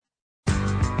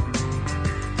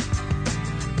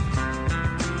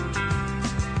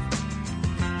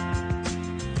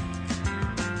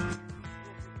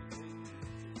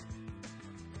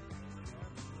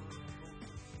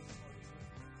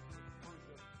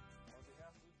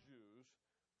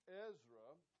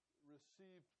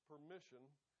received permission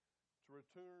to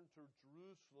return to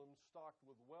Jerusalem stocked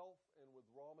with wealth and with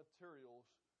raw materials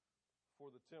for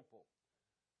the temple.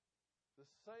 The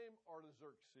same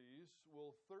Artaxerxes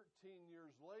will 13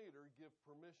 years later give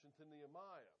permission to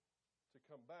Nehemiah to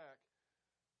come back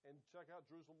and check out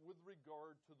Jerusalem with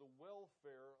regard to the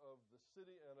welfare of the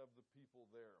city and of the people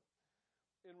there.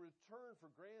 In return for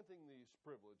granting these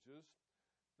privileges,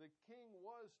 the king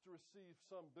was to receive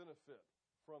some benefit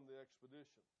from the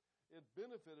expedition. It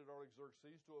benefited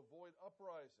Artaxerxes to avoid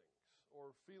uprisings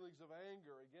or feelings of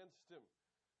anger against him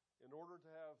in order to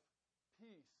have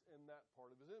peace in that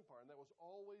part of his empire. And that was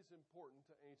always important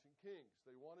to ancient kings.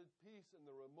 They wanted peace in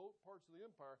the remote parts of the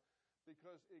empire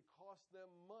because it cost them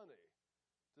money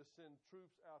to send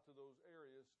troops out to those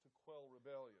areas to quell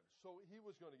rebellion. So he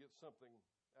was going to get something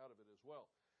out of it as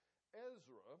well.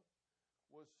 Ezra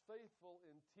was faithful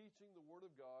in teaching the Word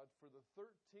of God for the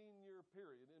 13-year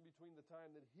period in between the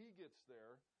time that he gets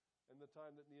there and the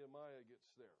time that Nehemiah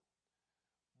gets there.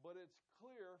 But it's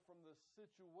clear from the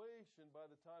situation by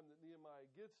the time that Nehemiah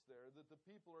gets there that the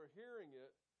people are hearing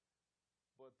it,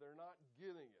 but they're not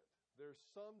getting it. There's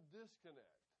some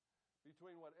disconnect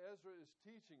between what Ezra is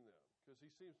teaching them, because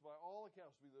he seems by all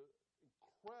accounts to be the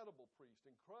incredible priest,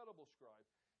 incredible scribe.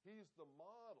 He's the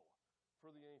model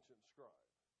for the ancient scribe.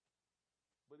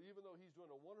 But even though he's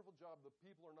doing a wonderful job, the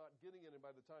people are not getting it, and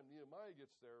by the time Nehemiah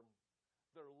gets there,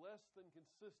 they're less than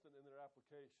consistent in their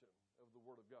application of the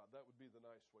Word of God. That would be the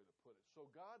nice way to put it. So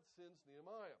God sends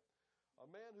Nehemiah, a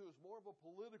man who is more of a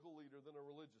political leader than a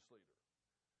religious leader,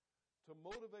 to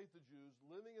motivate the Jews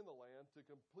living in the land to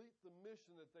complete the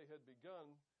mission that they had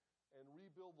begun and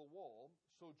rebuild the wall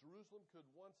so Jerusalem could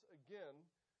once again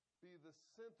be the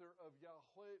center of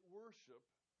Yahweh worship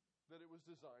that it was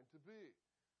designed to be.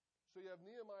 So you have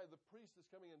Nehemiah, the priest, that's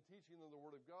coming and teaching them the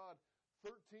Word of God,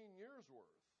 13 years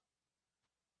worth.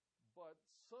 But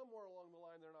somewhere along the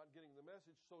line, they're not getting the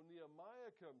message. So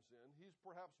Nehemiah comes in. He's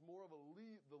perhaps more of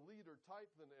the leader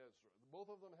type than Ezra. Both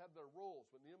of them had their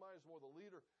roles, but Nehemiah is more the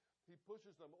leader. He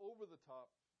pushes them over the top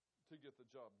to get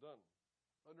the job done.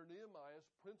 Under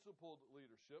Nehemiah's principled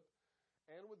leadership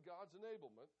and with God's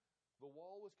enablement, the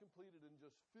wall was completed in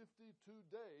just 52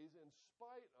 days in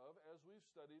spite of, as we've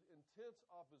studied, intense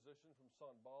opposition from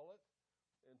Sanballat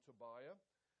and Tobiah,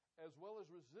 as well as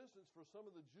resistance for some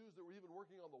of the Jews that were even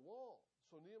working on the wall.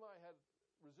 So Nehemiah had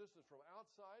resistance from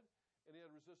outside, and he had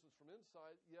resistance from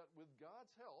inside. Yet with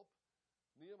God's help,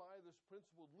 Nehemiah, this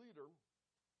principled leader,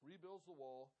 rebuilds the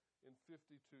wall in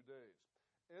 52 days.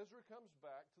 Ezra comes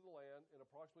back to the land in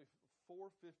approximately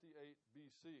 458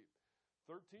 BC.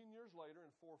 13 years later,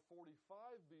 in 445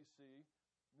 BC,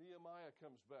 Nehemiah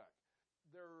comes back.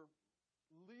 Their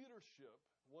leadership,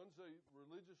 one's a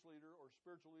religious leader or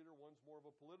spiritual leader, one's more of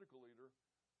a political leader,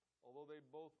 although they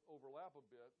both overlap a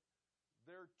bit.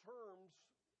 Their terms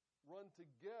run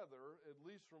together, at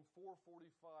least from 445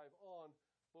 on,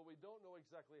 but we don't know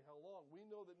exactly how long. We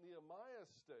know that Nehemiah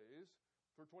stays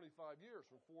for 25 years,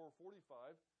 from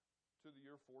 445 to the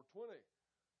year 420.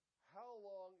 How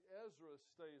long Ezra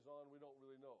stays on, we don't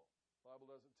really know. The Bible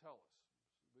doesn't tell us.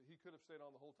 But he could have stayed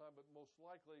on the whole time, but most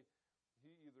likely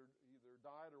he either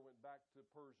died or went back to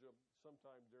Persia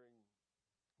sometime during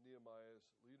Nehemiah's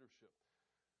leadership.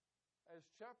 As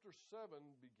chapter 7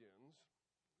 begins,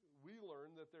 we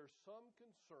learn that there's some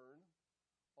concern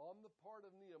on the part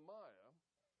of Nehemiah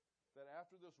that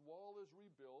after this wall is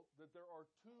rebuilt, that there are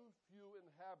too few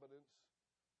inhabitants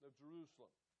of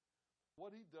Jerusalem.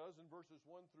 What he does in verses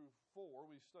 1 through 4,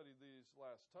 we studied these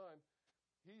last time,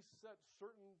 he set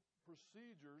certain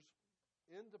procedures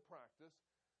into practice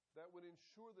that would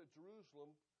ensure that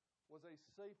Jerusalem was a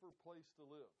safer place to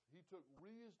live. He took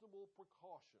reasonable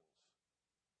precautions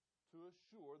to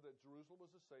assure that Jerusalem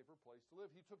was a safer place to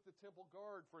live. He took the temple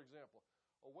guard, for example,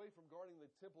 away from guarding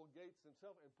the temple gates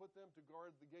themselves and put them to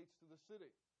guard the gates to the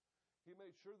city. He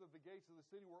made sure that the gates of the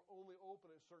city were only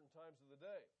open at certain times of the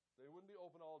day. They wouldn't be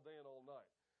open all day and all night.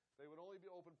 They would only be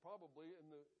open probably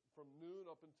from noon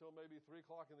up until maybe 3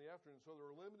 o'clock in the afternoon. So there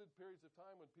were limited periods of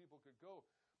time when people could go.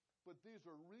 But these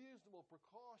are reasonable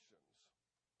precautions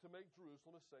to make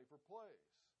Jerusalem a safer place.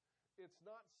 It's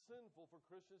not sinful for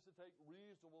Christians to take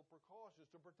reasonable precautions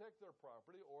to protect their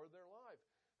property or their life.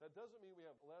 That doesn't mean we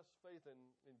have less faith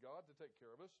in God to take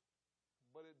care of us,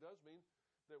 but it does mean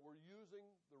that we're using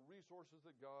the resources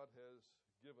that God has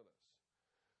given us.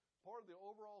 Part of the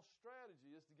overall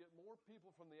strategy is to get more people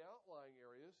from the outlying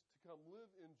areas to come live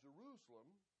in Jerusalem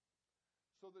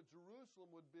so that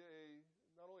Jerusalem would be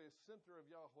not only a center of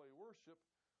Yahweh worship,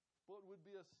 but would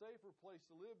be a safer place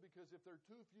to live, because if there are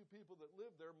too few people that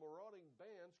live there, marauding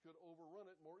bands could overrun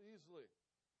it more easily.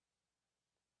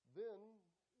 Then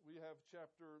we have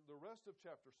the rest of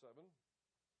chapter 7,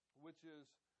 which is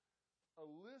a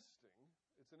listing.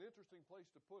 It's an interesting place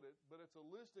to put it, but it's a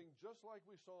listing just like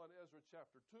we saw in Ezra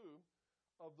chapter 2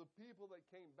 of the people that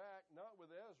came back, not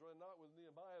with Ezra, not with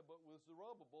Nehemiah, but with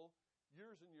Zerubbabel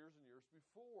years and years and years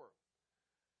before.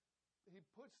 He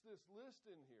puts this list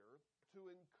in here to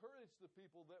encourage the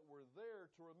people that were there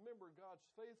to remember God's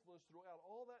faithfulness throughout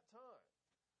all that time,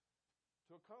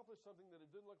 to accomplish something that it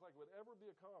didn't look like it would ever be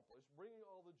accomplished, bringing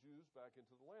all the Jews back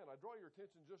into the land. I draw your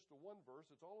attention just to one verse.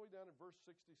 It's all the way down in verse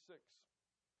 66.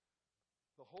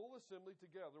 The whole assembly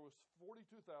together was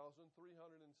 42,360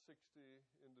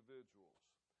 individuals.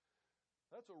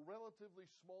 That's a relatively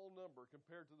small number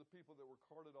compared to the people that were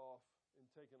carted off and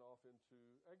taken off into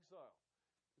exile.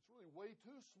 It's really way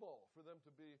too small for them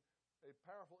to be a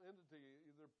powerful entity,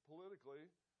 either politically,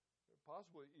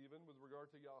 possibly even with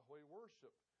regard to Yahweh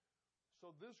worship.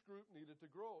 So this group needed to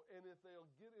grow. And if they'll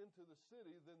get into the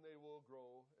city, then they will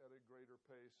grow at a greater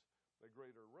pace, a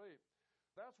greater rate.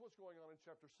 That's what's going on in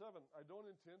chapter 7. I don't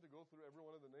intend to go through every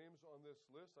one of the names on this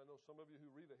list. I know some of you who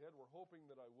read ahead were hoping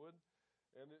that I would.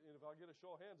 And if I'll get a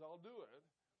show of hands, I'll do it.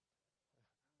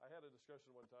 I had a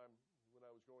discussion one time when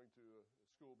I was going to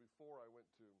school before I went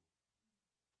to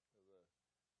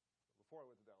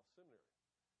Dallas Seminary.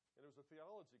 And it was a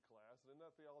theology class. And in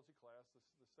that theology class,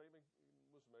 the statement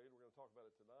was made, we're going to talk about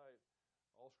it tonight,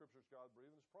 all Scripture is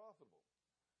God-breathed and is profitable.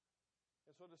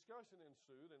 And so a discussion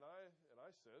ensued, and I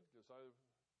said, because I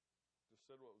just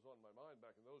said what was on my mind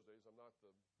back in those days, I'm not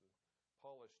the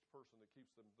polished person that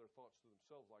keeps their thoughts to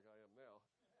themselves like I am now.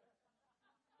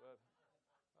 But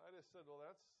I just said,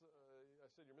 I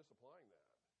said, you're misapplying that.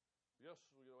 Yes,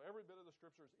 every bit of the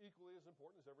Scripture is equally as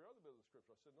important as every other bit of the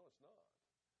Scripture. I said, no, it's not.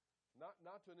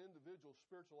 Not to an individual's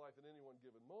spiritual life at any one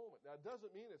given moment. Now, it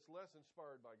doesn't mean it's less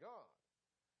inspired by God.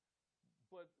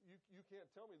 But you can't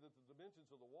tell me that the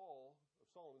dimensions of the wall of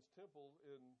Solomon's temple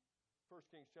in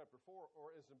 1 Kings chapter 4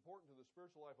 are as important to the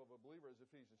spiritual life of a believer as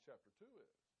Ephesians chapter 2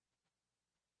 is.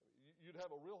 You'd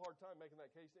have a real hard time making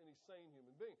that case to any sane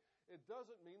human being. It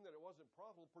doesn't mean that it wasn't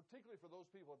profitable, particularly for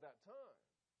those people at that time.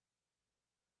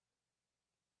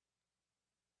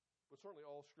 But certainly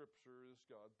all Scripture is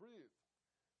God-breathed.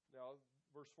 Now,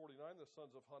 verse 49, the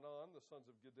sons of Hanan, the sons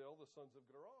of Giddel, the sons of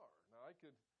Gerar. Now,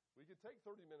 we could take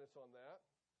 30 minutes on that,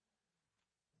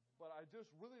 but I just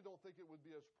really don't think it would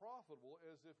be as profitable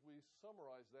as if we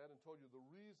summarized that and told you the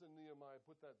reason Nehemiah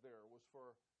put that there was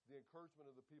for the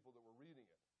encouragement of the people that were reading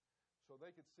it, so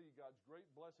they could see God's great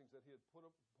blessings that He had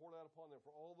poured out upon them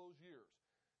for all those years.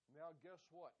 Now, guess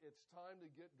what? It's time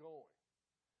to get going.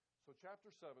 So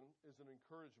chapter 7 is an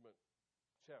encouragement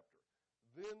chapter.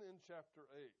 Then in chapter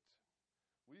 8,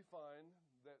 we find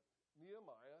that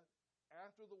Nehemiah,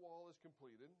 after the wall is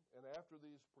completed and after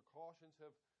these precautions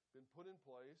have been put in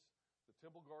place, the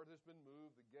temple guard has been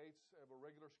moved, the gates have a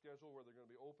regular schedule where they're going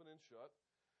to be open and shut,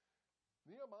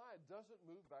 Nehemiah doesn't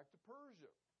move back to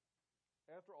Persia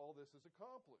after all this is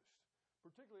accomplished.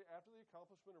 Particularly after the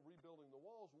accomplishment of rebuilding the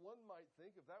walls, one might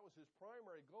think if that was his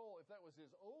primary goal, if that was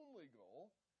his only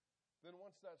goal, then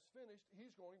once that's finished,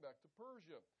 he's going back to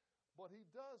Persia. But he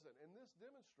doesn't, and this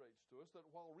demonstrates to us that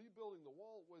while rebuilding the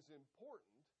wall was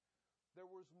important, there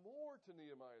was more to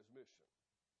Nehemiah's mission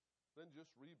than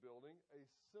just rebuilding a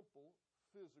simple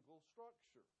physical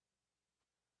structure.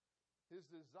 His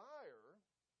desire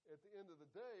at the end of the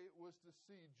day was to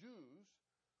see Jews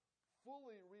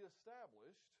fully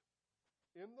reestablished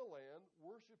in the land,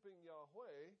 worshiping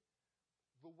Yahweh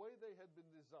the way they had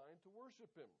been designed to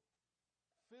worship Him.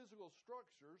 Physical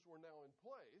structures were now in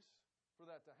place for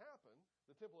that to happen.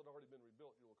 The temple had already been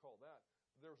rebuilt, you'll recall that.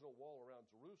 But there was no wall around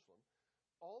Jerusalem.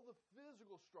 All the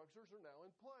physical structures are now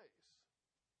in place.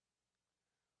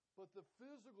 But the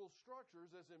physical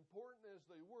structures, as important as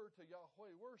they were to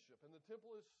Yahweh worship, and the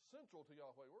temple is central to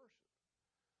Yahweh worship,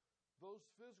 those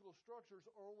physical structures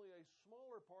are only a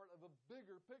smaller part of a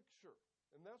bigger picture.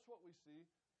 And that's what we see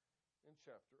in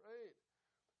chapter 8.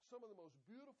 Some of the most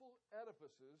beautiful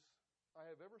edifices I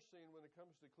have ever seen when it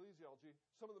comes to ecclesiology,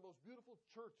 some of the most beautiful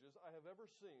churches I have ever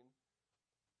seen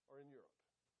are in Europe.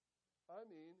 I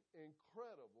mean,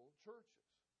 incredible churches.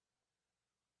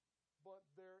 But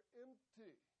they're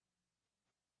empty.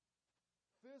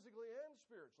 Physically and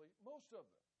spiritually, most of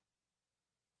them.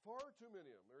 Far too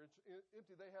many of them are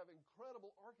empty. They have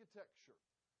incredible architecture.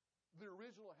 The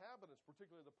original inhabitants,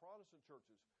 particularly the Protestant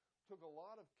churches, took a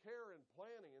lot of care and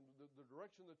planning in the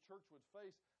direction the church would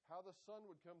face, how the sun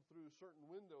would come through certain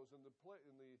windows and the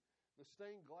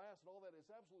stained glass and all that. It's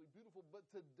absolutely beautiful. But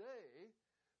today,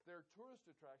 they're tourist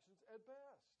attractions at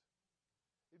best.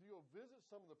 If you go visit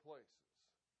some of the places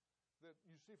that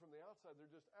you see from the outside,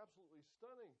 they're just absolutely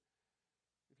stunning.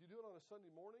 If you do it on a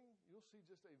Sunday morning, you'll see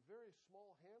just a very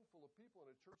small handful of people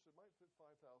in a church that might fit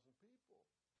 5,000 people.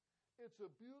 It's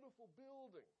a beautiful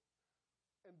building.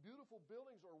 And beautiful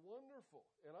buildings are wonderful.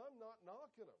 And I'm not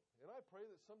knocking them. And I pray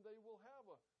that someday we'll have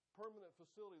a permanent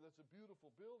facility that's a beautiful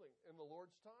building in the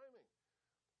Lord's timing.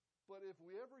 But if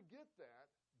we ever get that,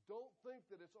 don't think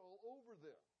that it's all over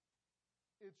then.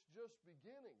 It's just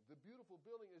beginning. The beautiful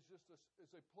building is just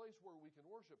a place where we can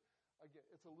worship. Again,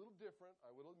 it's a little different,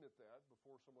 I will admit that,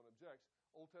 before someone objects,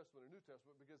 Old Testament and New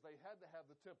Testament, because they had to have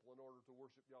the temple in order to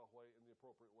worship Yahweh in the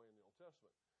appropriate way in the Old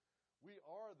Testament. We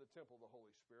are the temple of the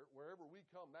Holy Spirit. Wherever we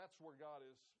come, that's where God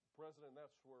is present, and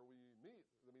that's where we meet.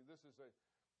 I mean, this is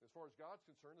as far as God's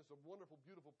concerned, it's a wonderful,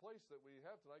 beautiful place that we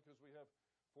have tonight, because we have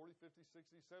 40, 50,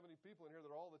 60, 70 people in here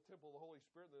that are all the temple of the Holy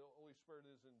Spirit. The Holy Spirit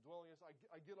is indwelling us.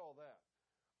 I get all that.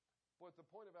 But the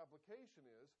point of application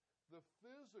is the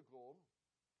physical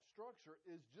structure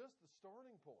is just the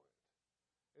starting point.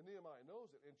 And Nehemiah knows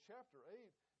it. And chapter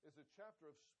 8 is a chapter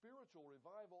of spiritual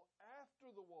revival after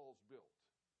the wall's built,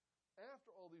 after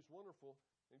all these wonderful,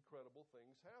 incredible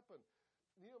things happen.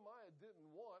 Nehemiah didn't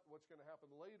want what's going to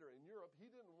happen later in Europe. He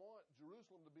didn't want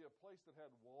Jerusalem to be a place that had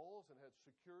walls and had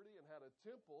security and had a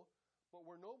temple, but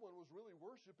where no one was really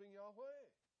worshiping Yahweh.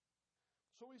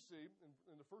 So we see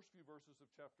in the first few verses of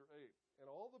chapter 8, and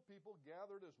all the people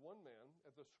gathered as one man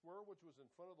at the square which was in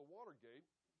front of the water gate,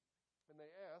 and they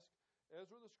asked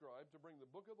Ezra the scribe to bring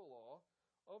the book of the law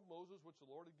of Moses which the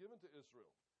Lord had given to Israel.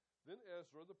 Then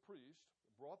Ezra the priest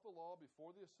brought the law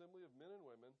before the assembly of men and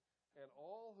women, and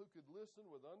all who could listen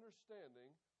with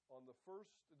understanding on the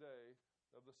first day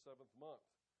of the 7th month.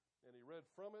 And he read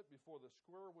from it before the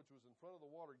square which was in front of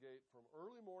the water gate from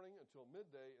early morning until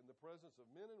midday in the presence of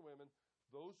men and women,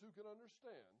 those who could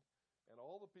understand, and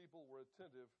all the people were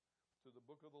attentive to the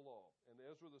book of the law. And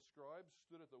Ezra the scribe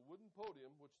stood at the wooden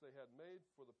podium which they had made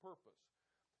for the purpose.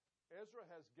 Ezra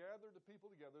has gathered the people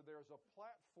together. There's a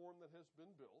platform that has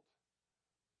been built.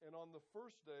 And on the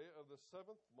first day of the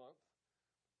 7th month,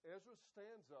 Ezra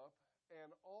stands up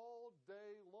and all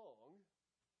day long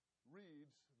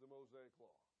reads the Mosaic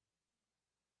Law.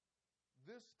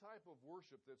 This type of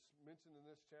worship that's mentioned in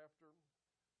this chapter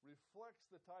reflects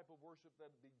the type of worship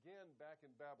that began back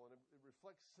in Babylon. It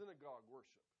reflects synagogue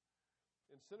worship.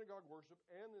 In synagogue worship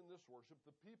and in this worship,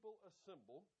 the people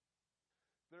assemble.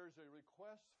 There's a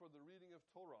request for the reading of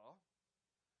Torah.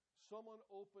 Someone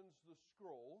opens the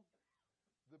scroll.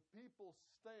 The people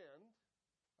stand.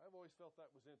 I've always felt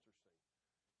that was interesting.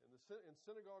 In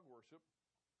synagogue worship,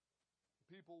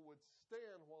 people would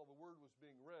stand while the word was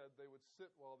being read. They would sit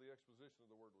while the exposition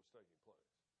of the word was taking place.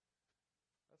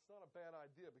 That's not a bad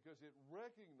idea because it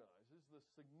recognizes the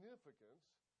significance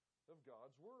of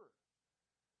God's word.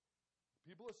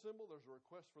 People assemble. There's a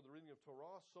request for the reading of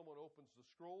Torah. Someone opens the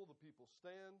scroll. The people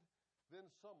stand. Then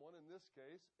someone, in this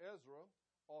case, Ezra,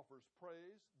 offers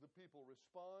praise. The people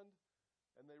respond,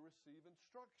 and they receive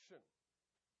instruction.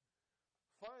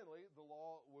 Finally, the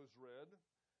law was read.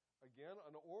 Again,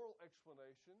 an oral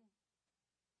explanation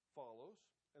follows.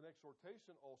 An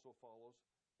exhortation also follows.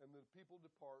 And the people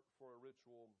depart for a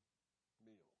ritual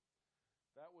meal.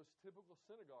 That was typical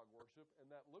synagogue worship, and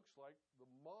that looks like the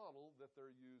model that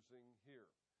they're using here.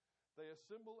 They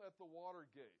assemble at the water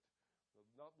gate,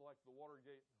 not like the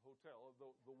Watergate Hotel,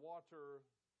 the water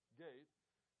gate.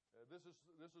 This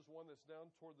is one that's down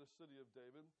toward the city of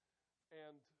David,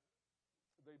 and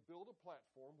they build a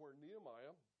platform where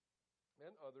Nehemiah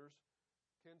and others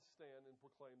can stand and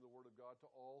proclaim the word of God to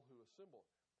all who assemble.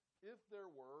 If there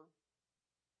were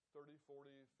 30,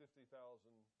 40, 50,000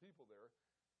 people there,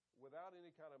 without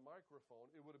any kind of microphone,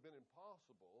 it would have been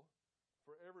impossible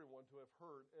for everyone to have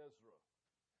heard Ezra.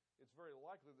 It's very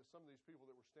likely that some of these people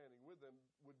that were standing with them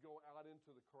would go out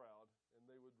into the crowd, and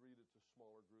they would read it to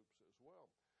smaller groups as well.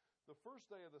 The first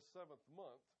day of the 7th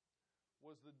month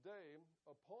was the day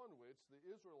upon which the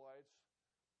Israelites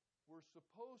were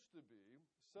supposed to be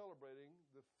celebrating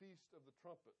the Feast of the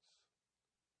Trumpets,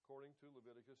 according to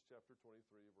Leviticus chapter 23,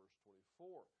 verse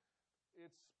 24.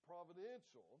 It's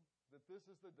providential that this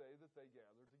is the day that they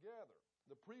gather together.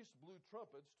 The priests blew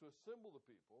trumpets to assemble the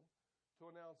people, to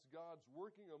announce God's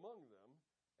working among them,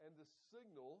 and to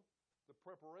signal the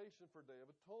preparation for Day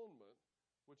of Atonement,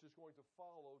 which is going to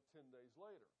follow 10 days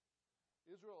later.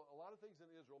 Israel, a lot of things in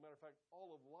Israel, matter of fact,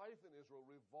 all of life in Israel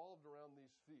revolved around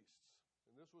these feasts.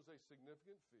 And this was a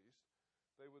significant feast.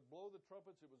 They would blow the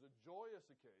trumpets. It was a joyous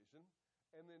occasion.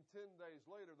 And then 10 days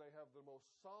later, they have the most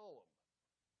solemn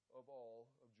of all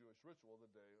of Jewish ritual,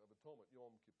 the Day of Atonement,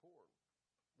 Yom Kippur.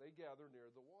 They gather near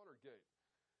the water gate.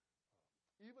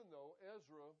 Even though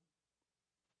Ezra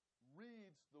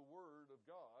reads the Word of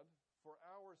God for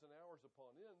our hours and hours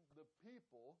upon end, the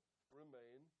people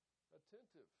remain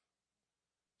attentive.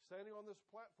 Standing on this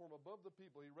platform above the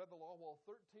people, he read the law while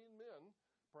 13 men,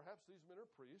 perhaps these men are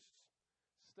priests,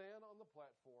 stand on the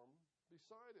platform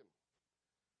beside him.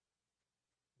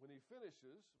 When he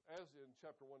finishes, as in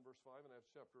chapter 1, verse 5, and as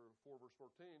chapter 4, verse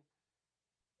 14,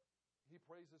 he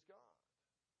praises God.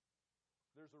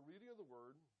 There's a reading of the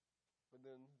word, and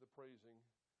then the praising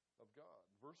of God.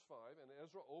 Verse 5, and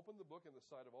Ezra opened the book in the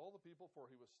sight of all the people, for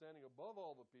he was standing above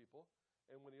all the people.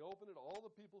 And when he opened it, all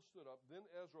the people stood up. Then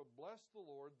Ezra blessed the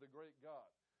Lord, the great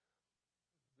God.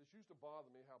 This used to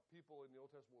bother me, how people in the Old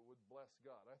Testament would bless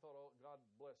God. I thought, oh, God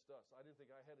blessed us. I didn't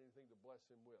think I had anything to bless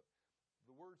him with.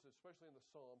 The words, especially in the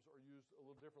Psalms, are used a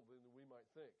little differently than we might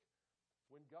think.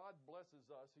 When God blesses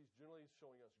us, he's generally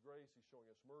showing us grace. He's showing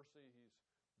us mercy. He's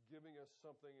giving us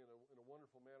something in a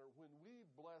wonderful manner. When we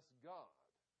bless God,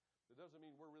 it doesn't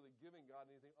mean we're really giving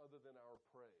God anything other than our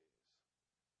praise.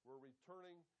 We're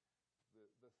returning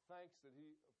the thanks that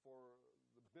for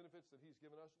the benefits that he's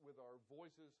given us with our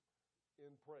voices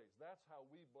in praise. That's how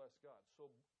we bless God.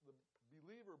 So the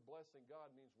believer blessing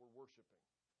God means we're worshiping.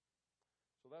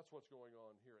 So that's what's going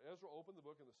on here. Ezra opened the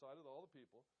book in the sight of all the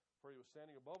people, for he was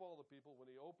standing above all the people. When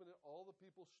he opened it, all the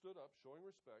people stood up, showing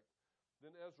respect.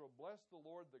 Then Ezra blessed the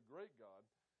Lord, the great God,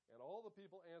 and all the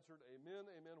people answered, Amen,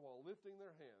 amen, while lifting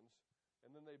their hands.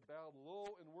 And then they bowed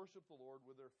low and worshiped the Lord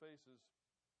with their faces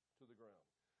to the ground.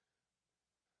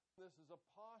 This is a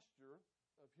posture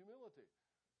of humility.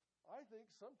 I think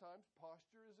sometimes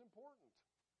posture is important.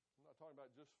 I'm not talking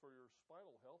about just for your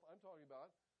spinal health. I'm talking about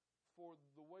for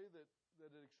the way that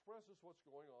it expresses what's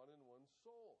going on in one's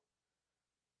soul.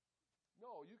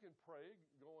 No, you can pray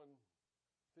going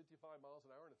 55 miles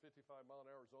an hour in a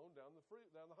 55-mile-an-hour zone down the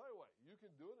highway. You can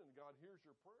do it, and God hears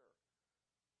your prayer.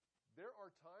 There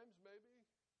are times maybe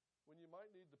when you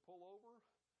might need to pull over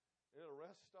at a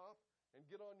rest stop and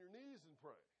get on your knees and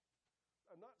pray.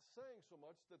 I'm not saying so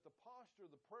much that the posture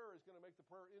of the prayer is going to make the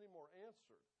prayer any more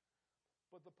answered.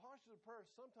 But the posture of the prayer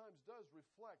sometimes does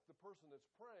reflect the person that's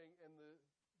praying and the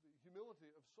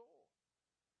humility of soul.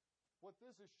 What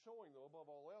this is showing, though,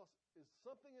 above all else, is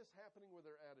something is happening with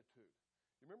their attitude.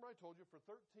 You remember I told you for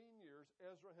 13 years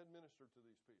Ezra had ministered to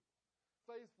these people,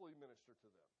 faithfully ministered to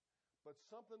them. But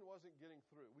something wasn't getting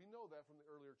through. We know that from the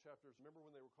earlier chapters. Remember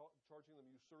when they were charging them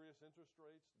usurious interest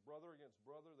rates, brother against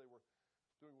brother? They were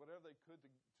doing whatever they could to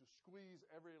squeeze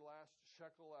every last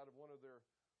shekel out of one of their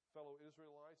fellow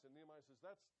Israelites. And Nehemiah says,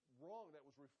 that's wrong. That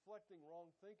was reflecting wrong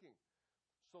thinking.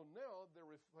 So now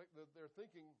their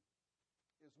thinking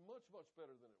is much, much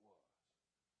better than it was.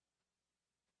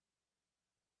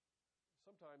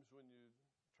 Sometimes when you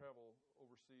travel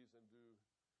overseas and do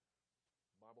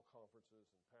Bible conferences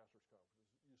and pastors' conferences,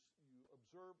 you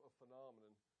observe a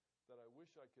phenomenon that I wish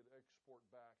I could export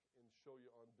back and show you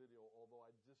on video, although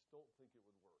I just don't think it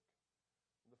would work.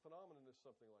 And the phenomenon is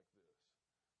something like this.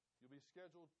 You'll be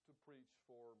scheduled to preach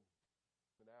for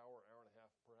an hour, hour and a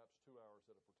half, perhaps 2 hours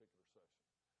at a particular session.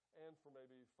 And for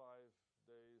maybe 5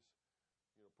 days,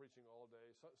 preaching all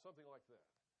day, something like that.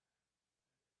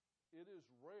 It is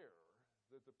rare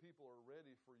that the people are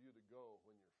ready for you to go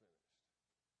when you're finished.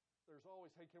 There's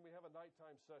always, hey, can we have a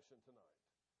nighttime session tonight?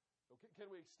 Okay, can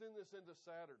we extend this into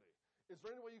Saturday? Is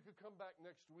there any way you could come back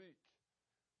next week?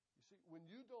 You see, when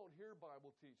you don't hear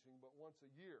Bible teaching but once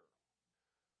a year,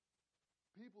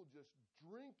 people just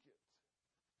drink it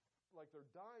like they're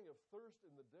dying of thirst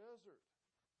in the desert.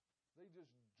 They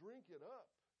just drink it up.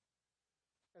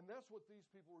 And that's what these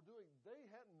people were doing. They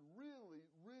hadn't really,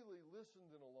 really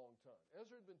listened in a long time.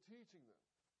 Ezra had been teaching them,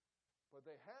 but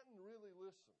they hadn't really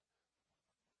listened.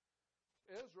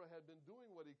 Ezra had been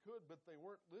doing what he could, but they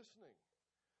weren't listening.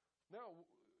 Now,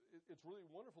 it's really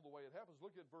wonderful the way it happens.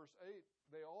 Look at verse 8.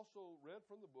 They also read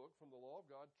from the book, from the law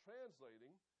of God,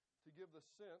 translating to give the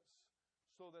sense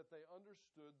so that they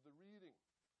understood the reading.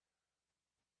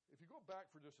 If you go back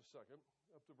for just a second,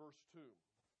 up to verse 2,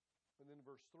 and then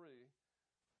verse 3,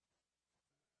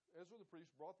 Ezra the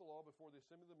priest brought the law before the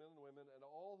assembly of the men and women and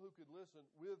all who could listen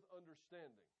with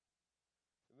understanding.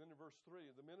 And then in verse 3,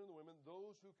 the men and the women,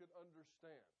 those who could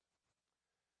understand.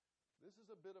 This is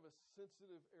a bit of a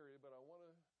sensitive area, but I want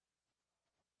to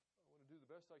do the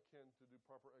best I can to do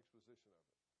proper exposition of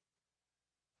it.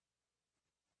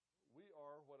 We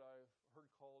are what I've heard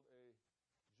called a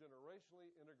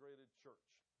generationally integrated church,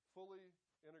 fully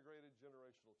integrated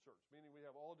generational church, meaning we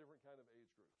have all different kind of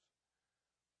age groups.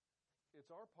 It's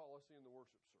our policy in the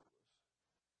worship service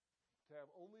to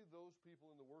have only those people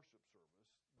in the worship service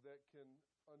that can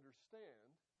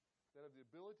understand, that have the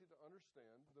ability to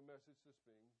understand the message that's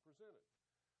being presented.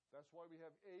 That's why we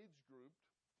have age-grouped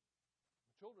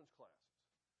children's classes.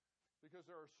 because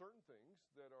there are certain things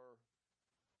that are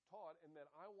taught and that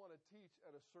I want to teach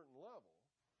at a certain level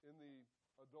in the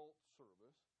adult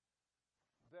service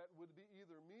that would be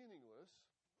either meaningless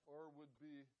or would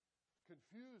be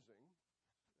confusing.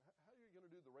 How are you going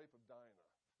to do the rape of Dinah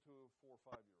to a 4 or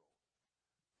 5-year-old?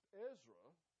 Ezra,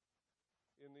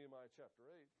 in Nehemiah chapter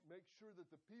 8, makes sure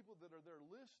that the people that are there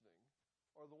listening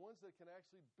are the ones that can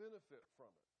actually benefit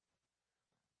from it.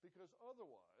 Because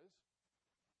otherwise,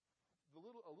 a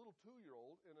little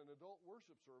 2-year-old in an adult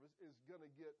worship service is going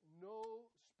to get no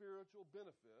spiritual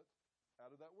benefit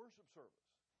out of that worship service.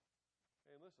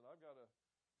 And listen, I've got a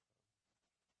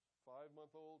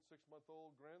 5-month-old,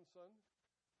 6-month-old grandson.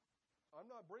 I'm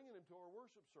not bringing him to our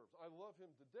worship service. I love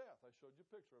him to death. I showed you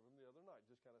a picture of him the other night,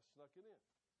 just kind of snuck it in.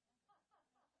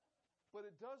 But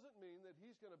it doesn't mean that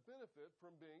he's going to benefit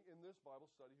from being in this Bible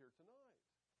study here tonight.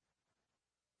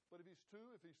 But if he's 2,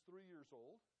 if he's 3 years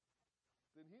old,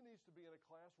 then he needs to be in a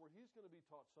class where he's going to be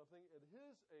taught something at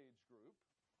his age group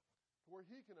to where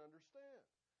he can understand.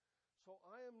 So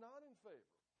I am not in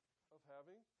favor of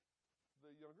having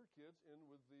the younger kids in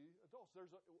with the adults.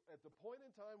 At the point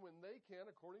in time when they can,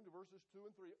 according to verses 2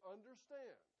 and 3,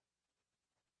 understand,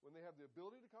 when they have the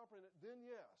ability to comprehend it, then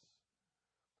yes.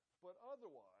 But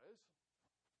otherwise,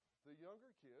 the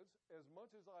younger kids, as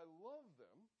much as I love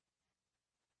them,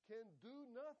 can do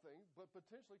nothing but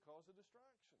potentially cause a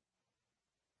distraction.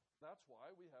 That's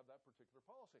why we have that particular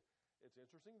policy. It's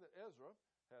interesting that Ezra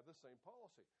had the same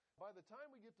policy. By the time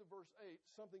we get to verse 8,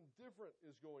 something different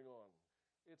is going on.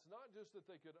 It's not just that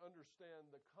they could understand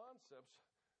the concepts,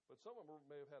 but some of them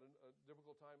may have had a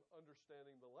difficult time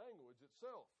understanding the language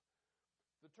itself.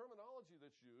 The terminology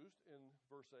that's used in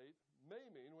verse 8 may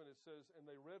mean, when it says, and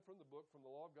they read from the book, from the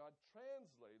law of God,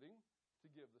 translating to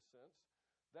give the sense,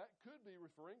 that could be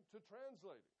referring to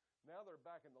translating. Now they're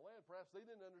back in the land. Perhaps they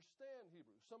didn't understand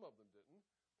Hebrew. Some of them didn't.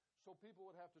 So people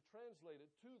would have to translate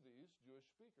it to these Jewish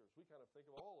speakers. We kind of think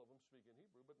of all of them speaking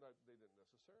Hebrew, but they didn't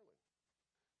necessarily.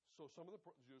 So some of the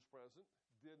Jews present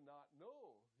did not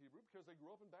know Hebrew because they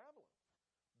grew up in Babylon.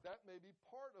 That may be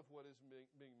part of what is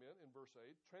being meant in verse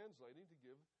 8, translating to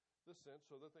give the sense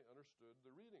so that they understood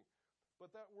the reading.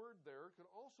 But that word there could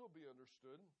also be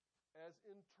understood as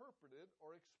interpreted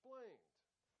or explained.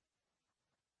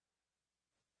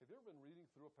 Have you ever been reading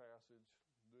through a passage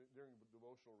during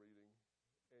devotional reading,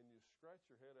 and you scratch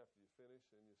your head after you finish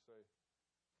and you say,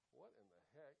 what in the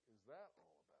heck is that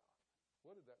all about?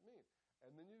 What did that mean?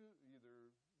 And then you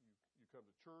come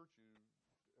to church, you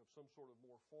have some sort of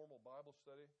more formal Bible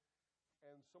study,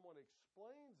 and someone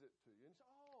explains it to you, and you say,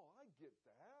 oh, I get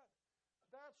that.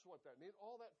 That's what that means.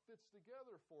 All that fits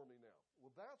together for me now.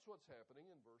 Well, that's what's happening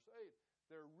in verse 8.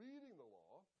 They're reading the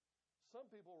law. Some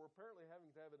people were apparently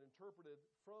having to have it interpreted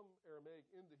from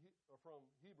from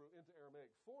Hebrew into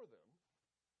Aramaic for them.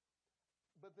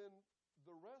 But then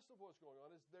the rest of what's going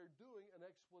on is they're doing an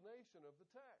explanation of the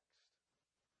text.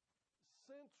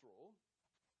 Central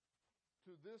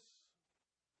to this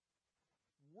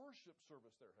worship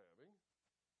service they're having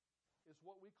is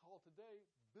what we call today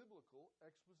biblical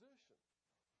exposition.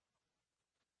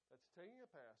 That's taking a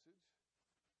passage,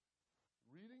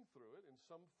 reading through it in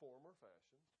some form or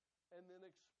fashion, and then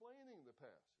explaining the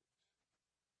passage.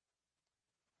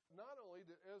 Not only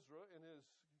did Ezra and his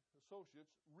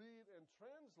associates read and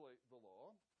translate the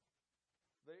law,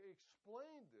 they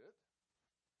explained it,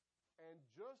 and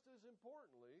just as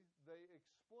importantly, they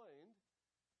explained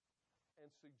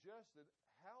and suggested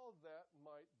how that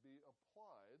might be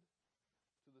applied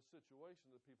to the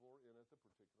situation that people were in at the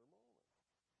particular moment.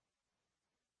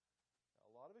 Now,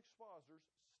 a lot of expositors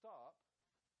stop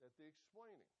at the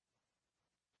explaining.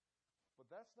 But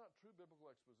that's not true biblical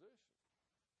exposition.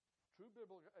 True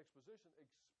biblical exposition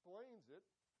explains it,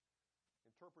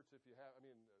 interprets if you have,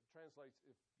 translates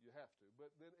if you have to,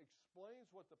 but then explains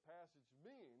what the passage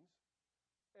means,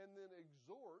 and then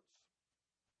exhorts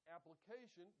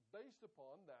application based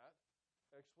upon that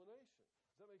explanation.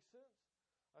 Does that make sense?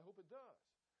 I hope it does.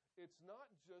 It's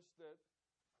not just that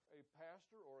a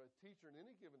pastor or a teacher in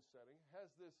any given setting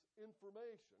has this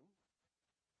information,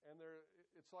 and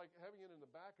it's like having it in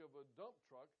the back of a dump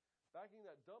truck, backing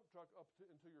that dump truck up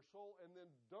into your soul, and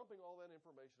then dumping all that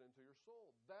information into your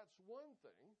soul. That's one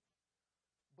thing,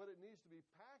 but it needs to be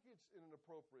packaged in an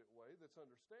appropriate way that's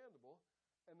understandable,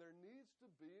 and there needs to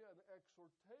be an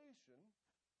exhortation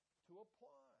to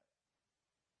apply.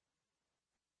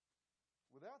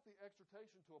 Without the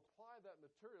exhortation to apply that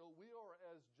material, we are,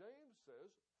 as James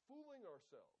says, fooling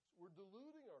ourselves. We're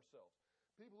deluding ourselves.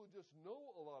 People who just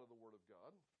know a lot of the Word of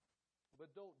God,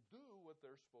 but don't do what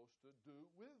they're supposed to do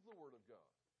with the Word of God.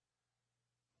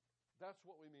 That's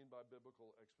what we mean by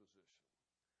biblical exposition.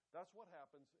 That's what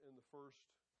happens in the first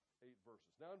 8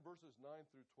 verses. Now in verses 9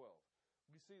 through 12,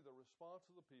 we see the response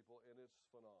of the people, and it's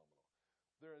phenomenal.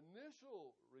 Their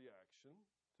initial reaction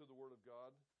to the Word of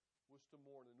God was to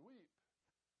mourn and weep.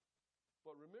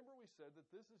 But remember, we said that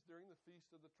this is during the Feast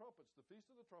of the Trumpets. The Feast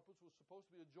of the Trumpets was supposed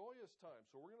to be a joyous time.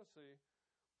 So we're going to see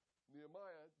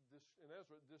Nehemiah and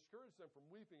Ezra discouraged them from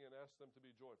weeping and asked them to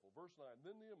be joyful. Verse 9,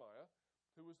 then Nehemiah,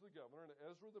 who was the governor, and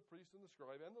Ezra the priest and the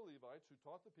scribe, and the Levites, who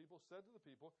taught the people, said to the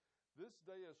people, this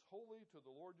day is holy to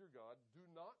the Lord your God. Do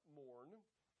not mourn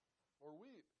or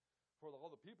weep. For all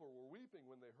the people were weeping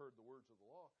when they heard the words of the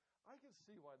law. I can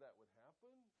see why that would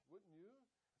happen, wouldn't you?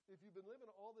 If you've been living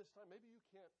all this time, maybe you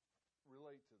can't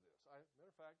relate to this. Matter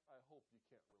of fact, I hope you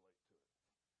can't relate to it.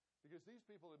 Because these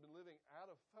people have been living out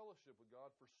of fellowship with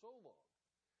God for so long.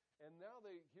 And now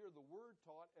they hear the word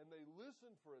taught, and they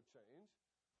listen for a change,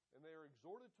 and they are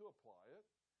exhorted to apply it,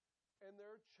 and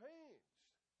they're changed.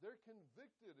 They're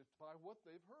convicted by what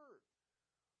they've heard.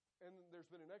 And there's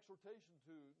been an exhortation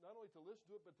to not only to listen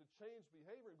to it, but to change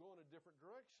behavior and go in a different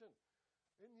direction.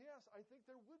 And yes, I think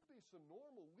there would be some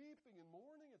normal weeping and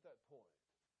mourning at that point.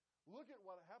 Look at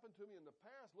what happened to me in the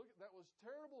past. Look, that was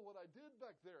terrible what I did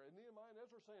back there. And Nehemiah and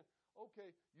Ezra are saying,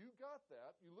 okay, you got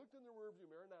that. You looked in the rearview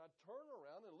mirror. Now turn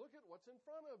around and look at what's in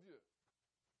front of you.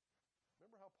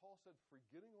 Remember how Paul said,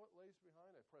 forgetting what lays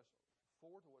behind, I press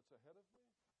forward to what's ahead of me?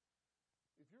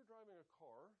 If you're driving a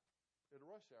car at a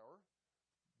rush hour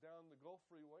down the Gulf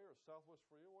Freeway or Southwest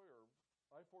Freeway or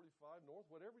I-45 North,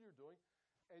 whatever you're doing,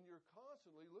 and you're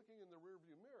constantly looking in the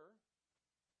rearview mirror,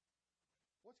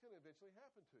 what's going to eventually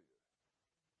happen to you?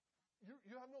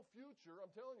 You have no future,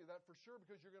 I'm telling you that for sure,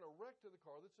 because you're going to wreck to the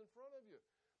car that's in front of you.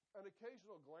 An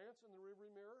occasional glance in the rearview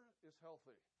mirror is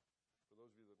healthy. For those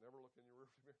of you that never look in your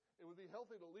rearview mirror, it would be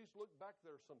healthy to at least look back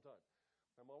there sometime.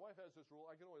 Now, my wife has this rule,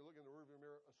 I can only look in the rearview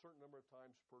mirror a certain number of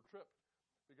times per trip,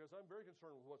 because I'm very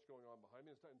concerned with what's going on behind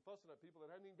me and fussing at people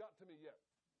that haven't even got to me yet.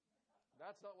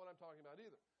 That's not what I'm talking about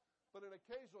either. But an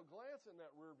occasional glance in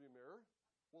that rearview mirror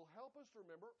will help us to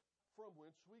remember from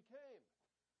whence we came.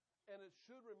 And it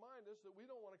should remind us that we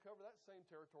don't want to cover that same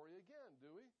territory again,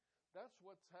 do we? That's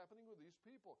what's happening with these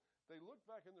people. They look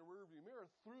back in the rearview mirror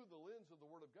through the lens of the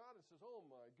Word of God and says, oh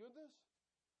my goodness,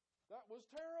 that was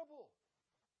terrible.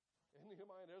 And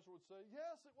Nehemiah and Ezra would say,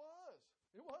 yes, it was.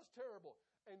 It was terrible.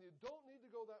 And you don't need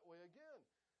to go that way again.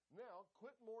 Now,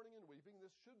 quit mourning and weeping.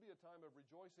 This should be a time of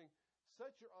rejoicing.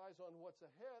 Set your eyes on what's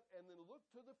ahead and then look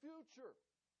to the future.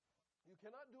 You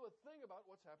cannot do a thing about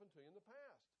what's happened to you in the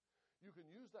past. You can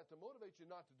use that to motivate you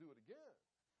not to do it again.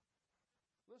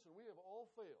 Listen, we have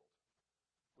all failed.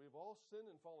 We have all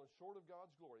sinned and fallen short of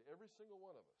God's glory, every single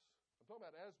one of us. I'm talking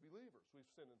about as believers,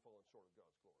 we've sinned and fallen short of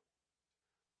God's glory.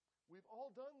 We've all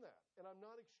done that, and I'm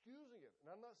not excusing it, and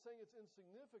I'm not saying it's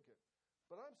insignificant,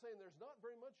 but I'm saying there's not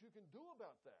very much you can do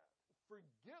about that.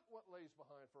 Forget what lays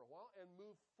behind for a while and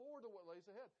move forward to what lays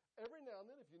ahead. Every now and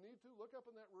then, if you need to, look up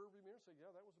in that rearview mirror and say,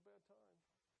 yeah, that was a bad time.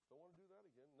 Don't want to do that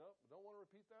again. No, don't want to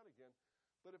repeat that again.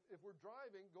 But if we're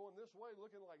driving, going this way,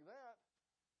 looking like that,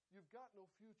 you've got no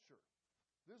future.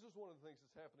 This is one of the things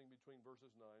that's happening between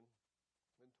verses 9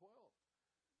 and 12.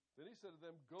 Then he said to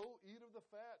them, go eat of the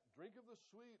fat, drink of the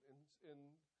sweet, and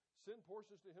send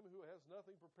portions to him who has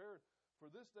nothing prepared. For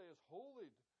this day is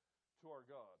holy to our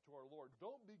God, to our Lord.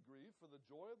 Don't be grieved, for the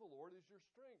joy of the Lord is your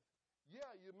strength. Yeah,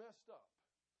 you messed up.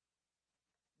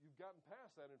 You've gotten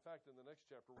past that. In fact, in the next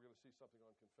chapter, we're going to see something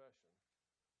on confession.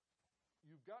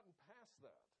 You've gotten past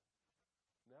that.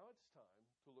 Now it's time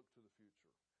to look to the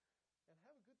future and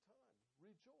have a good time.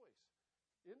 Rejoice.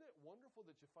 Isn't it wonderful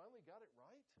that you finally got it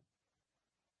right?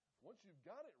 Once you've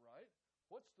got it right,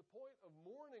 what's the point of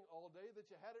mourning all day that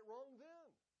you had it wrong then?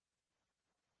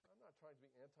 I'm not trying to be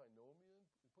antinomian.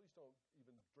 Please don't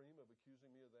even dream of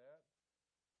accusing me of that.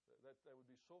 That would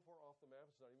be so far off the map,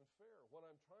 it's not even fair. What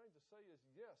I'm trying to say is,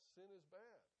 yes, sin is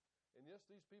bad. And yes,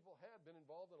 these people had been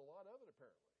involved in a lot of it,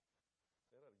 apparently.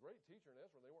 They had a great teacher in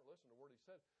Ezra, and they weren't listening to what he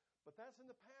said. But that's in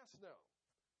the past now.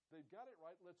 They've got it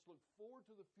right. Let's look forward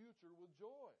to the future with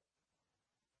joy.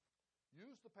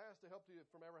 Use the past to help you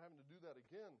from ever having to do that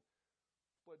again,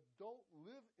 but don't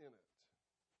live in it.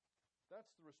 That's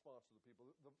the response of the people.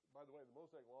 By the way, the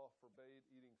Mosaic Law forbade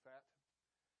eating fat.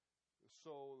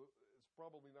 So it's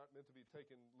probably not meant to be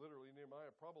taken literally.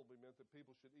 Nehemiah probably meant that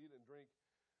people should eat and drink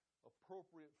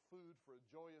appropriate food for a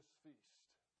joyous feast.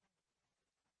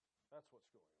 That's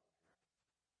what's going on here.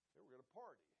 They were going to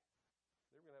party.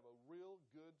 They were going to have a real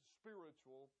good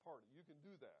spiritual party. You can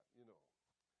do that, you know.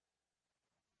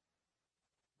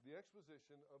 The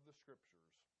exposition of the Scriptures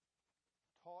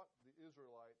taught the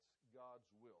Israelites God's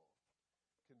will,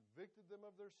 convicted them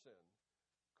of their sin,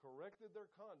 corrected their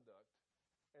conduct,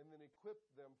 and then equip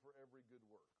them for every good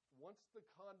work. Once the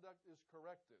conduct is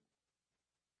corrected,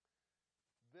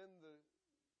 then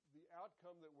the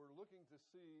outcome that we're looking to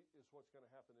see is what's going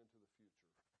to happen into the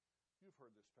future. You've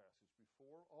heard this passage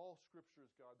before. All Scripture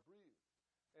is God-breathed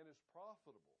and is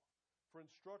profitable for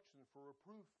instruction, for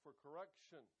reproof, for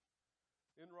correction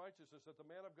in righteousness, that the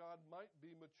man of God might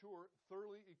be mature,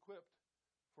 thoroughly equipped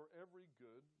for every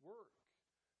good work.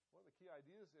 One of the key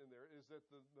ideas in there is that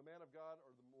the man of God,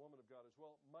 or the woman of God as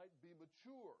well, might be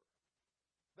mature.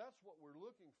 That's what we're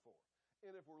looking for.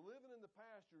 And if we're living in the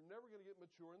past, you're never going to get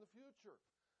mature in the future.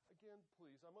 Again,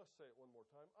 please, I must say it one more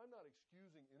time. I'm not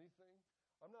excusing anything.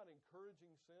 I'm not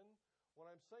encouraging sin. What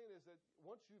I'm saying is that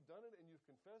once you've done it and you've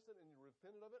confessed it and you've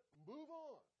repented of it, move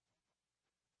on.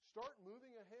 Start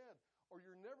moving ahead, or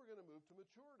you're never going to move to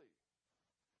maturity.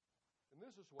 And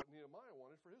this is what Nehemiah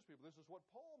wanted for his people. This is what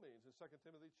Paul means in 2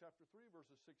 Timothy chapter 3,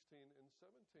 verses 16 and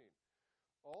 17.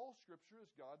 All Scripture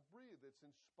is God-breathed. It's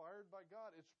inspired by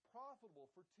God. It's profitable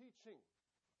for teaching,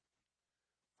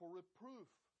 for reproof,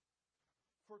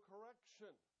 for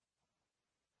correction.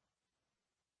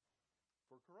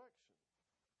 For correction.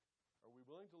 Are we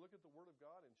willing to look at the Word of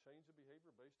God and change the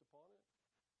behavior based upon it?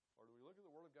 Or do we look at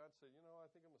the Word of God and say, I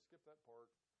think I'm going to skip that part.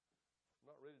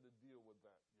 I'm not ready to deal with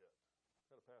that yet.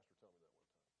 I had a pastor tell me that one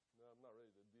time. No, I'm not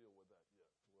ready to deal with that yet.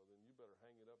 Well, then you better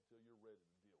hang it up until you're ready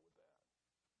to deal with that.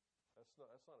 That's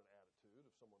not an attitude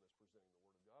of someone that's presenting the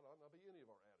Word of God. It ought not be any of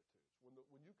our attitudes.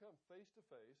 When you come face to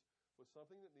face with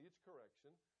something that needs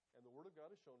correction, and the Word of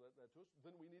God has shown that to us,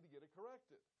 then we need to get it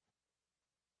corrected.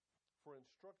 For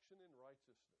instruction in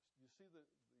righteousness. You see the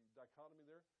dichotomy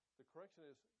there? The correction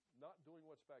is not doing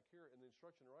what's back here, and the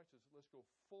instruction in righteousness, let's go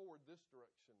forward this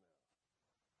direction now.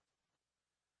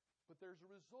 But there's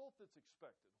a result that's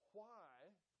expected. Why?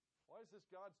 Why is this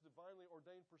God's divinely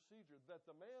ordained procedure? That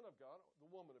the man of God,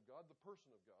 the woman of God, the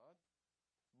person of God,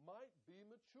 might be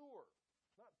mature.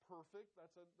 Not perfect.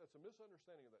 That's a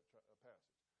misunderstanding of that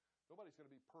passage. Nobody's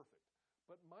going to be perfect.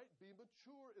 But might be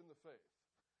mature in the faith.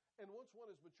 And once one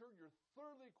is mature, you're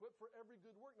thoroughly equipped for every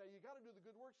good work. Now, you got to do the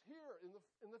good works here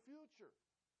in the future.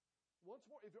 Once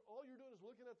more, if all you're doing is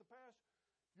looking at the past,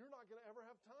 you're not going to ever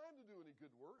have time to do any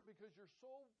good work because you're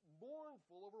so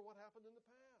mournful over what happened in the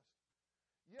past.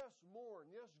 Yes,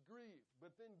 mourn. Yes, grieve.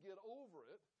 But then get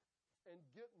over it and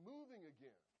get moving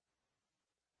again.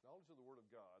 Knowledge of the Word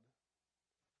of God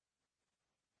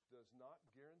does not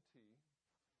guarantee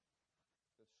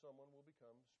that someone will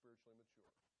become spiritually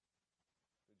mature.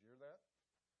 Did you hear that?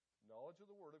 Knowledge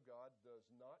of the Word of God does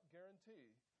not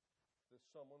guarantee that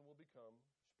someone will become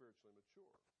spiritually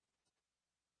mature.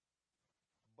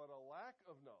 But a lack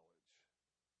of knowledge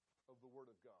of the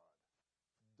Word of God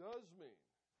does mean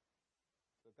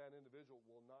that individual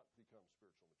will not become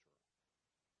spiritually mature.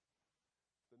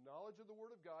 The knowledge of the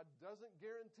Word of God doesn't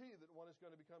guarantee that one is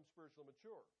going to become spiritually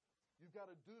mature. You've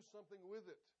got to do something with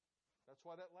it. That's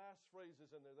why that last phrase is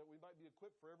in there, that we might be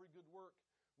equipped for every good work.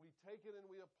 We take it and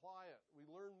we apply it. We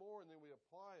learn more and then we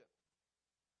apply it.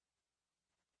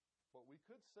 But we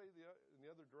could say in the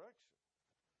other direction.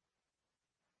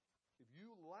 If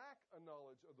you lack a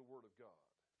knowledge of the Word of God,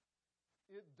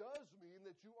 it does mean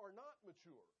that you are not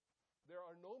mature. There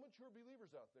are no mature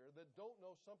believers out there that don't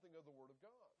know something of the Word of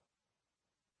God.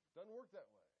 Doesn't work that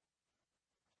way.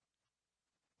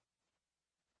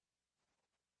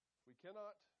 We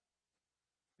cannot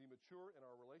be mature in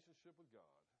our relationship with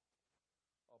God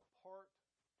apart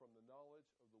from the knowledge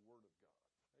of the Word of God.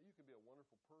 Now, you can be a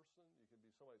wonderful person. You can be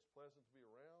somebody that's pleasant to be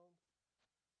around.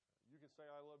 You can say,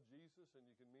 I love Jesus, and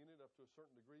you can mean it up to a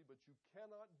certain degree, but you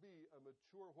cannot be a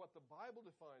mature, what the Bible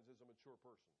defines as a mature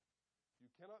person. You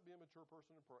cannot be a mature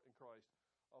person in Christ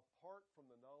apart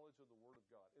from the knowledge of the Word of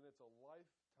God. And it's a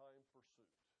lifetime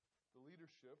pursuit. The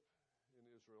leadership in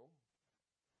Israel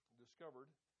discovered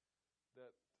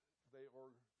that they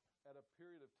are at a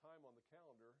period of time on the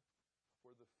calendar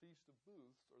where the Feast of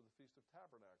Booths or the Feast of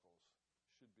Tabernacles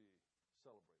should be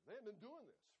celebrated. They had been doing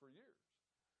this for years.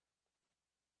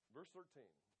 Verse 13.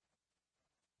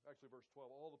 Actually, verse 12.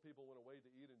 All the people went away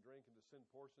to eat and drink and to send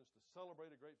portions to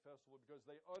celebrate a great festival because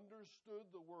they understood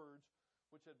the words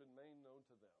which had been made known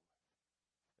to them.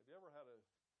 Have you ever had a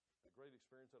great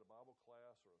experience at a Bible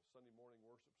class or a Sunday morning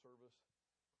worship service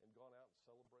and gone out and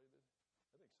celebrated?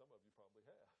 I think some of you probably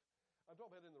have. I'm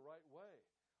talking about it in the right way.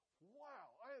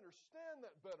 Wow, I understand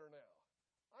that better now.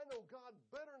 I know God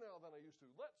better now than I used to.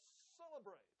 Let's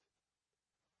celebrate.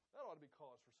 That ought to be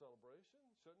cause for celebration,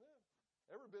 shouldn't it?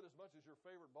 Every bit as much as your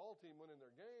favorite ball team winning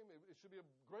their game, it should be a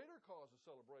greater cause of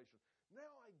celebration.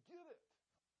 Now I get it.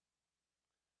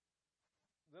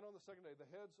 Then on the second day, the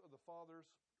heads of the fathers'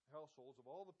 households of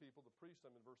all the people, the priests,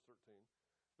 I'm in verse 13,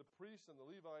 The priests and the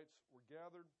Levites were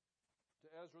gathered to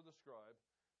Ezra the scribe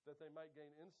that they might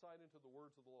gain insight into the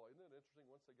words of the law. Isn't it interesting?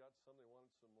 Once they got some, they wanted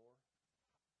some more.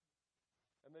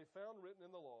 And they found written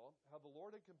in the law how the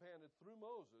Lord had commanded through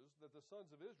Moses that the sons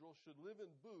of Israel should live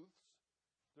in booths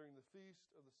during the feast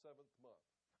of the 7th month.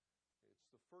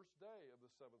 It's the first day of the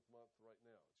 7th month right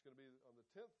now. It's going to be on the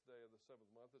 10th day of the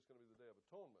 7th month. It's going to be the Day of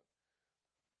Atonement.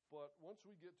 But once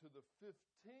we get to the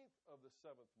 15th of the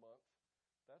 7th month,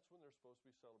 that's when they're supposed to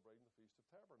be celebrating the Feast of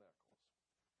Tabernacles.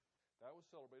 That was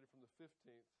celebrated from the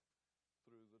 15th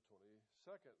through the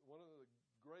 22nd. One of the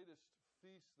greatest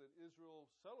feasts that Israel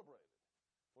celebrated,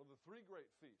 one of the three great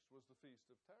feasts, was the Feast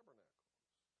of Tabernacles,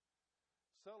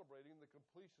 celebrating the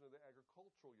completion of the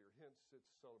agricultural year, hence its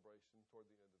celebration toward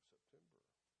the end of September.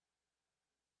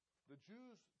 The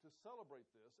Jews, to celebrate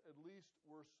this, at least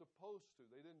were supposed to.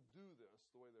 They didn't do this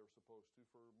the way they were supposed to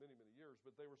for many, many years,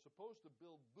 but they were supposed to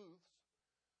build booths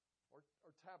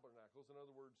or tabernacles, in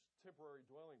other words, temporary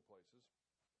dwelling places,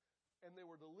 and they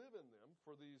were to live in them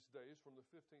for these days from the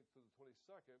 15th to the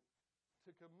 22nd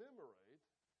to commemorate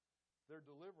their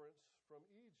deliverance from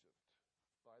Egypt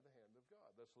by the hand of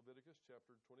God. That's Leviticus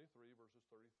chapter 23, verses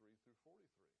 33 through 43.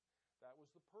 That was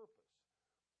the purpose.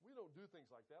 We don't do things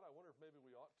like that. I wonder if maybe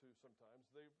we ought to sometimes.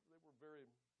 They were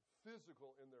very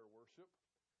physical in their worship.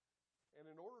 And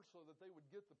in order so that they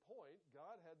would get the point,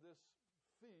 God had this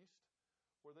feast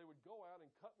where they would go out and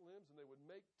cut limbs and they would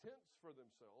make tents for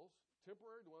themselves,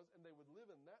 temporary dwellings, and they would live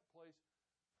in that place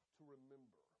to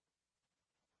remember.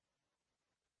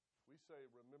 We say,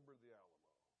 remember the Alamo.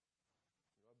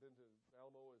 You know, I've been to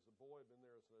Alamo as a boy, I've been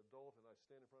there as an adult, and I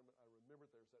stand in front of it. I remember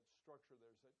there's that structure,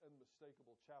 there's that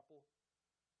unmistakable chapel,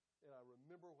 and I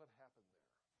remember what happened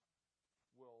there.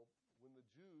 Well, when the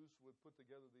Jews would put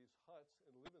together these huts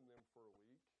and live in them for a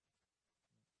week,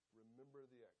 remember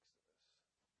the Exodus.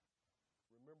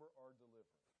 Remember our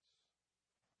deliverance.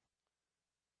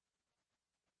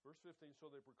 Verse 15, so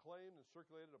they proclaimed and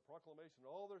circulated a proclamation in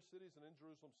all their cities and in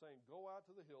Jerusalem, saying, go out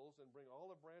to the hills and bring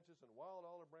olive branches and wild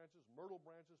olive branches, myrtle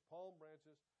branches, palm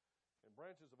branches, and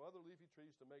branches of other leafy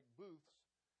trees to make booths,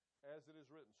 as it is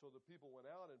written. So the people went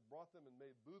out and brought them and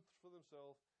made booths for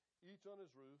themselves, each on his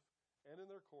roof, and in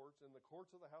their courts, in the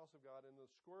courts of the house of God, in the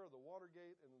square of the water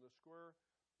gate, and in the square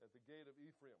at the gate of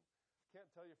Ephraim. Can't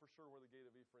tell you for sure where the gate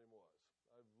of Ephraim was.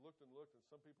 I've looked, and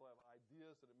some people have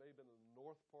ideas that it may have been in the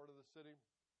north part of the city.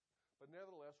 But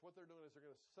nevertheless, what they're doing is they're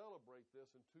going to celebrate this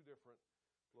in two different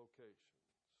locations.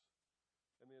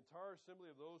 And the entire assembly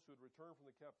of those who had returned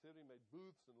from the captivity made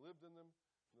booths and lived in them.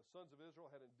 And the sons of Israel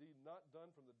had indeed not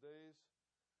done from the days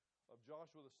of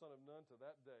Joshua the son of Nun to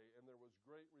that day, and there was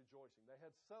great rejoicing. They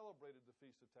had celebrated the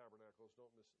Feast of Tabernacles,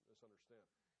 don't misunderstand.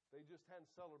 They just hadn't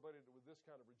celebrated it with this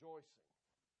kind of rejoicing.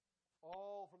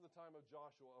 All from the time of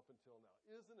Joshua up until now.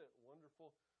 Isn't it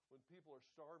wonderful when people are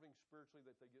starving spiritually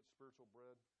that they get spiritual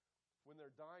bread? When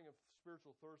they're dying of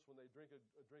spiritual thirst, when they drink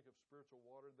a drink of spiritual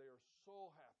water, they are so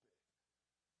happy.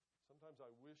 Sometimes I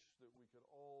wish that we could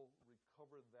all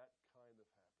recover that kind of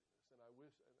happiness. And I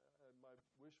wish, and my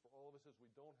wish for all of us is we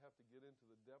don't have to get into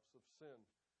the depths of sin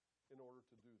in order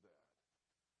to do that.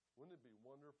 Wouldn't it be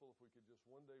wonderful if we could just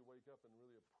one day wake up and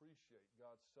really appreciate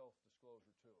God's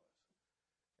self-disclosure to us?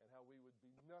 And how we would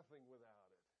be nothing without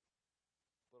it.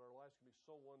 But our lives can be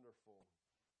so wonderful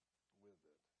with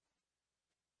it.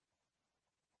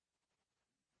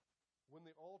 When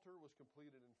the altar was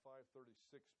completed in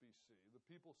 536 BC, the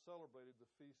people celebrated the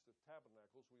Feast of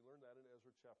Tabernacles. We learned that in Ezra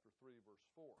chapter 3, verse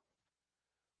 4.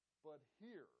 But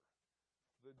here,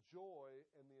 the joy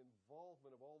and the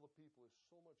involvement of all the people is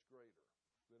so much greater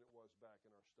than it was back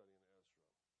in our study in Ezra.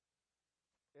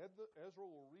 Ezra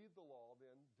will read the law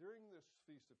then during this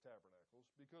Feast of Tabernacles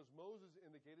because Moses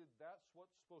indicated that's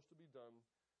what's supposed to be done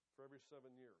for every 7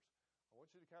 years. I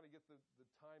want you to kind of get the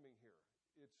timing here.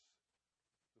 It's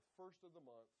the first of the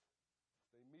month.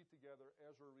 They meet together.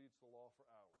 Ezra reads the law for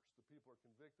hours. The people are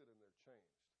convicted and they're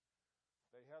changed.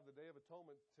 They have the Day of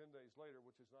Atonement 10 days later,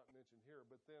 which is not mentioned here.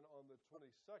 But then on the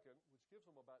 22nd, which gives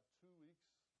them about 2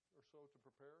 weeks or so to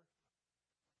prepare,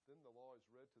 then the law is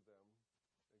read to them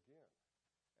again.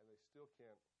 And they still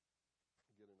can't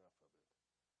get enough of it.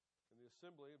 In the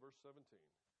assembly, verse 17,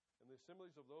 and the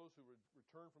assemblies of those who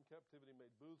returned from captivity made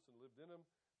booths and lived in them.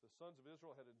 The sons of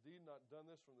Israel had indeed not done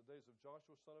this from the days of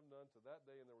Joshua son of Nun to that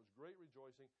day, and there was great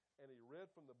rejoicing. And he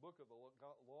read from the book of the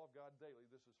law of God daily.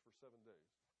 This is for 7 days.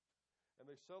 And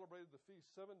they celebrated the feast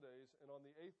 7 days, and on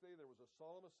the 8th day there was a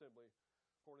solemn assembly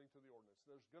according to the ordinance.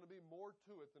 There's going to be more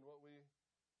to it than what we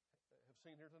have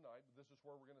seen here tonight, but this is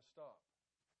where we're going to stop.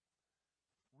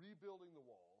 Rebuilding the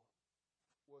wall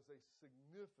was a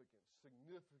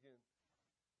significant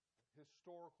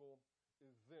historical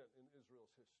event in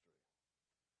Israel's history.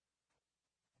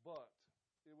 But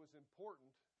it was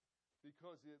important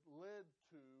because it led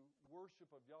to worship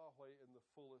of Yahweh in the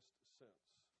fullest sense.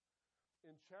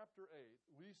 In chapter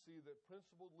 8, we see that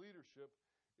principled leadership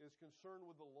is concerned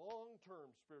with the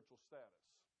long-term spiritual status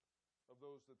of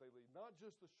those that they lead. Not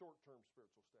just the short-term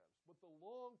spiritual status, but the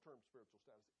long-term spiritual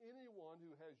status. Anyone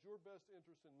who has your best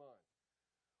interest in mind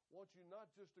wants you not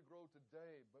just to grow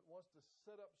today, but wants to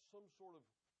set up some sort of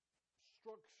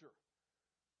structure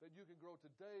that you can grow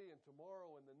today and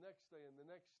tomorrow and the next day and the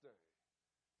next day.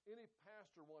 Any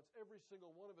pastor wants every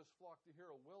single one of his flock to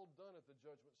hear a well done at the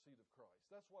judgment seat of Christ.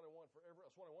 That's what I want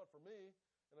that's what I want for me,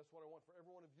 and that's what I want for every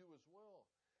one of you as well.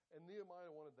 And Nehemiah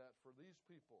wanted that for these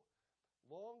people.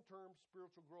 Long-term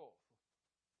spiritual growth,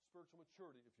 spiritual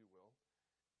maturity, if you will,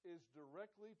 is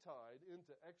directly tied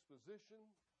into exposition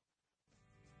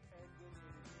and then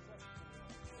the reception